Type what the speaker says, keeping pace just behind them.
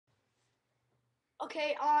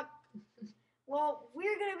Okay, well,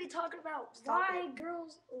 we're gonna be talking about why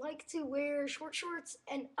girls like to wear short shorts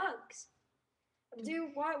and Uggs.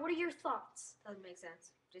 Dude, what are your thoughts? Doesn't make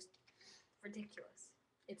sense. Just ridiculous.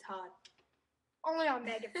 It's hot. Only on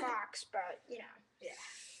Megan Fox, but you know. Yeah.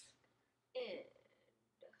 And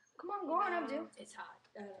Come on, go on, Abdul. It's hot.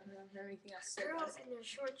 I don't have anything else to say. girls in their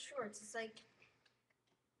short shorts, it's like,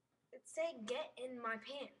 it's say get in my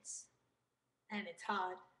pants. And it's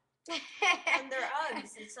hot. And their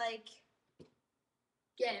Uggs, it's like,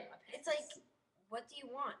 Get in my pants. it's like, what do you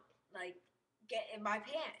want? Like, get in my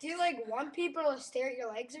pants. Do you like want people to stare at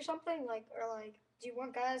your legs or something? Like, or like, do you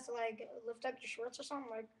want guys to like lift up your shorts or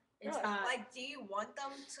something? Like, It's really? hot. Like, do you want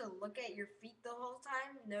them to look at your feet the whole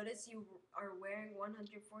time? Notice you are wearing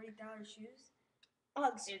 $140 shoes?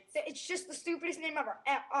 Uggs. It's just the stupidest name ever.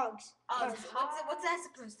 Uggs. Uggs. What's that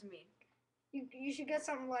supposed to mean? You should get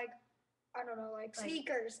something like, I don't know, like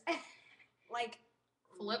sneakers, Like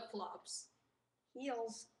Flip-flops.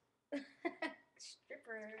 heels,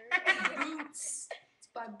 stripper. Boots. It's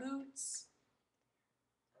by Boots.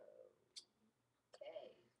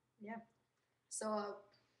 Okay. Yeah. So,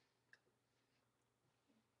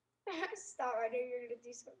 Stop! I knew you were gonna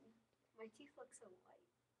do something. My teeth look so white.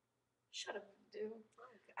 shut up, dude.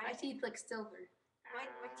 Okay. My teeth look silver.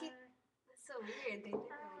 My teeth. That's so weird. They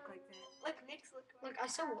never look like that. Look, Nick's look. Look, I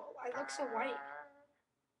look so white.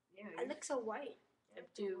 Yeah. I look so white.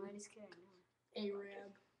 Dude. White as kid.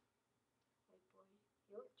 Arab. White boy.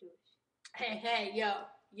 You look Jewish. Hey,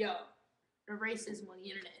 yo. The racism on the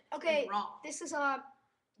internet. Okay, is wrong. this is Ben.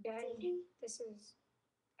 This is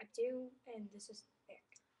Abdu, and this is Nick.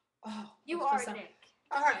 Oh, You let's are go Nick.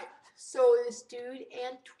 All right. So this dude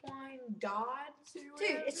Antoine Dodds.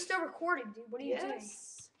 Dude, it's still recording, dude. What are you doing?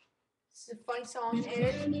 Yes. This is a funny song.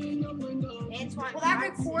 Antoine. Will that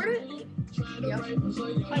record it? Yep.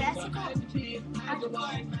 Oh, that's cool. Move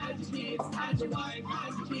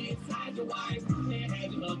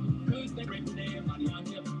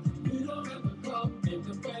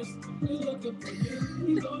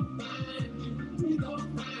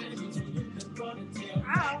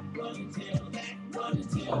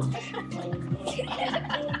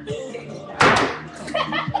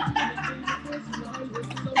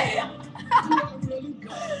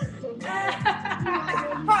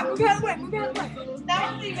out of the way.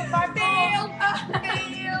 That was even my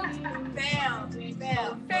fail.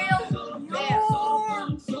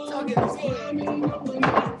 So good.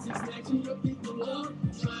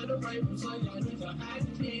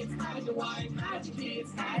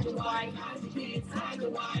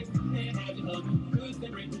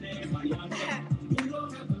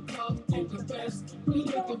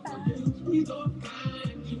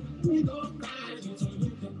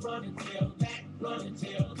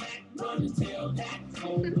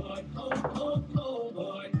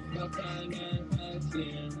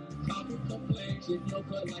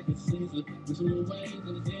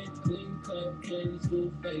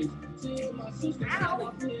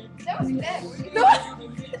 Ow. That was bad.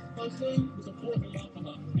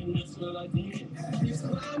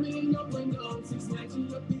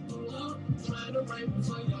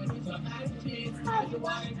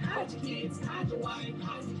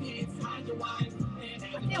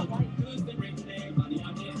 I feel white.